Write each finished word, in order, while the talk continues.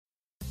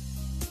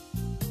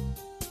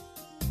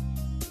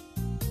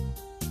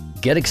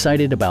Get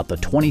excited about the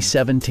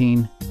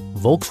 2017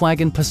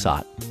 Volkswagen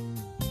Passat.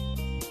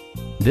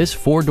 This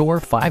four-door,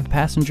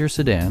 five-passenger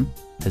sedan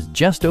has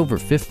just over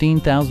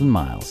 15,000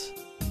 miles.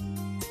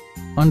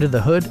 Under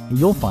the hood,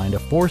 you'll find a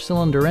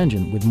four-cylinder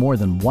engine with more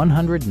than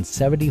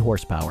 170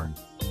 horsepower.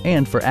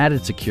 And for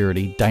added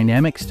security,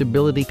 dynamic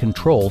stability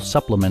control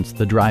supplements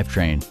the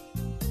drivetrain.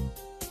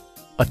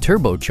 A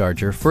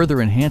turbocharger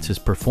further enhances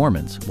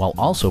performance while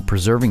also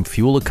preserving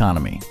fuel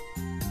economy.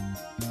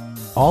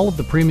 All of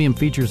the premium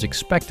features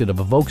expected of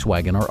a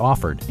Volkswagen are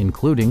offered,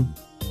 including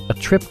a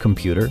trip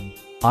computer,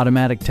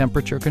 automatic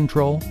temperature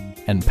control,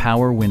 and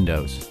power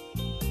windows.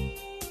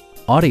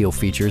 Audio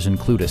features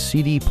include a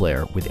CD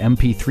player with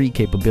MP3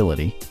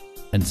 capability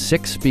and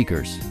 6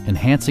 speakers,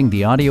 enhancing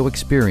the audio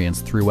experience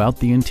throughout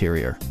the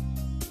interior.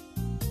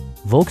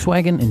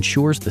 Volkswagen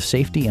ensures the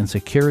safety and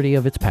security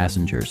of its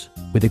passengers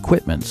with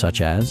equipment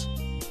such as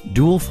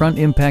dual front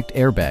impact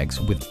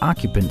airbags with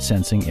occupant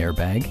sensing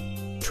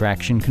airbag,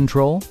 traction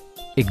control,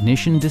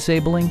 ignition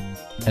disabling,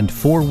 and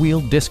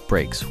four-wheel disc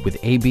brakes with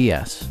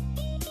ABS.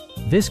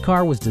 This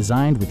car was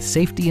designed with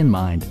safety in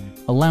mind,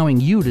 allowing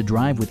you to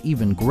drive with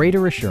even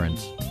greater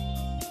assurance.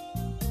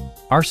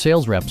 Our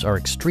sales reps are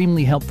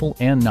extremely helpful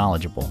and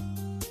knowledgeable.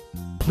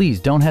 Please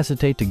don't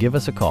hesitate to give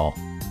us a call.